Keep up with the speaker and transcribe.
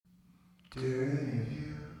Do any of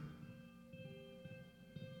you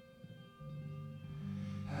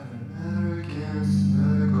have a matter against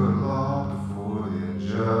another good law before the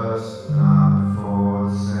unjust, not before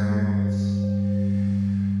the saints?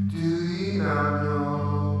 Do ye not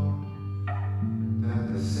know that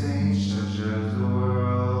the saints shall judge the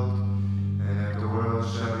world, and that the world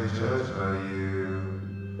shall be judged by you?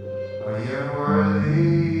 Are ye unworthy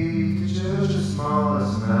to judge the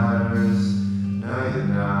smallest matters? No, you're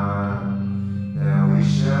not. That we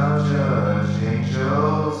shall judge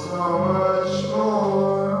angels so much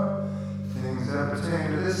more, things that pertain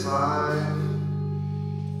to this life.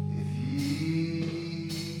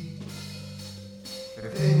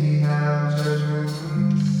 If then ye have judgments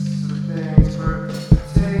of things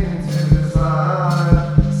pertaining to this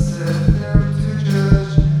life, set them to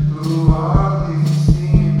judge who are least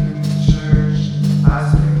esteemed in the church. I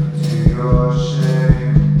speak to your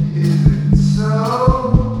shame. Is it so?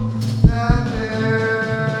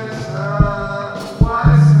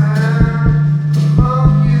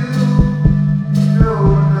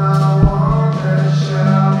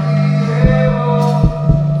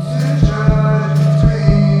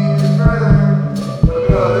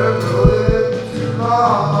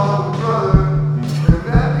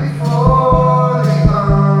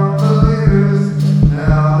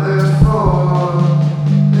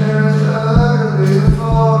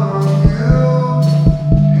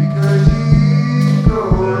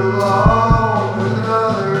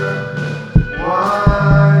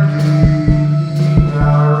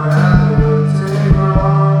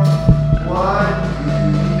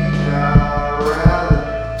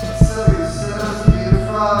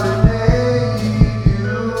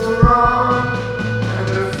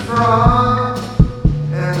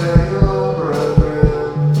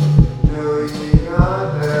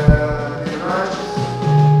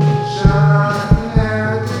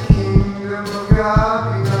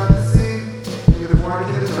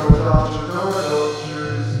 Fornicators,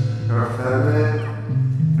 adulterers, effeminate,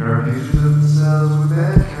 abusers of themselves with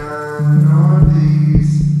mankind, nor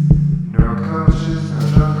thieves, nor covetous,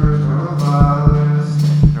 drunkards, revilers,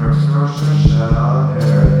 extortioners shall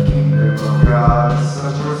inherit the kingdom of God.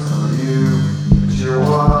 Such were some of you, but ye are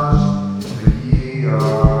washed, but ye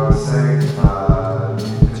are sanctified,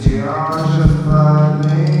 but ye are justified in the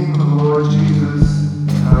name of the Lord Jesus,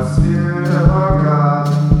 by the Spirit of our God.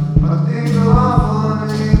 But things are lawful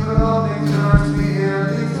unto me, but all things are expedient.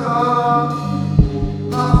 Things are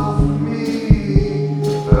lawful for me,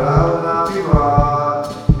 but I will not be brought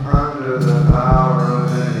under the power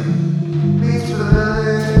of any. Means for the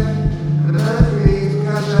living, and that means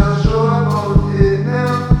God shall show both in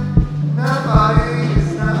them. That body is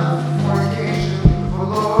not for fornication for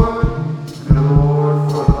the Lord, and the Lord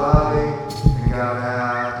for the body. And God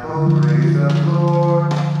hath both raised up the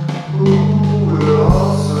Lord, who will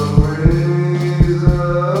also raise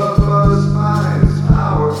up us by his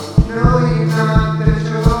power. Know ye not that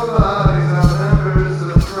your bodies are members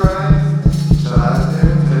of Christ? Shall I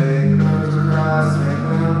then take the members of Christ, make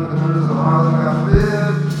them the members of harlot? God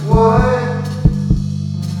forbid. What?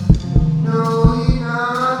 Know ye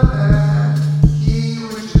not that he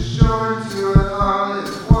which is joined to an harlot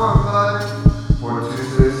is one body? For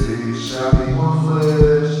two cities shall be one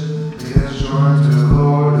flesh. He that is joined to the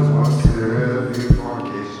Lord is one spirit. Flee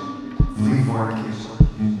fornication. Flee fornication.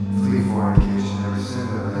 Flee fornication. Every sin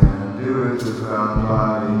that man doeth is without the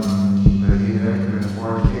body. But he that committeth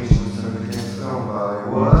fornication sinneth against his own body.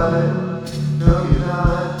 What? Know ye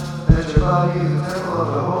not that your body is a temple of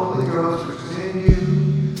the Holy Ghost which is in you,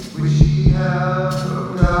 which ye have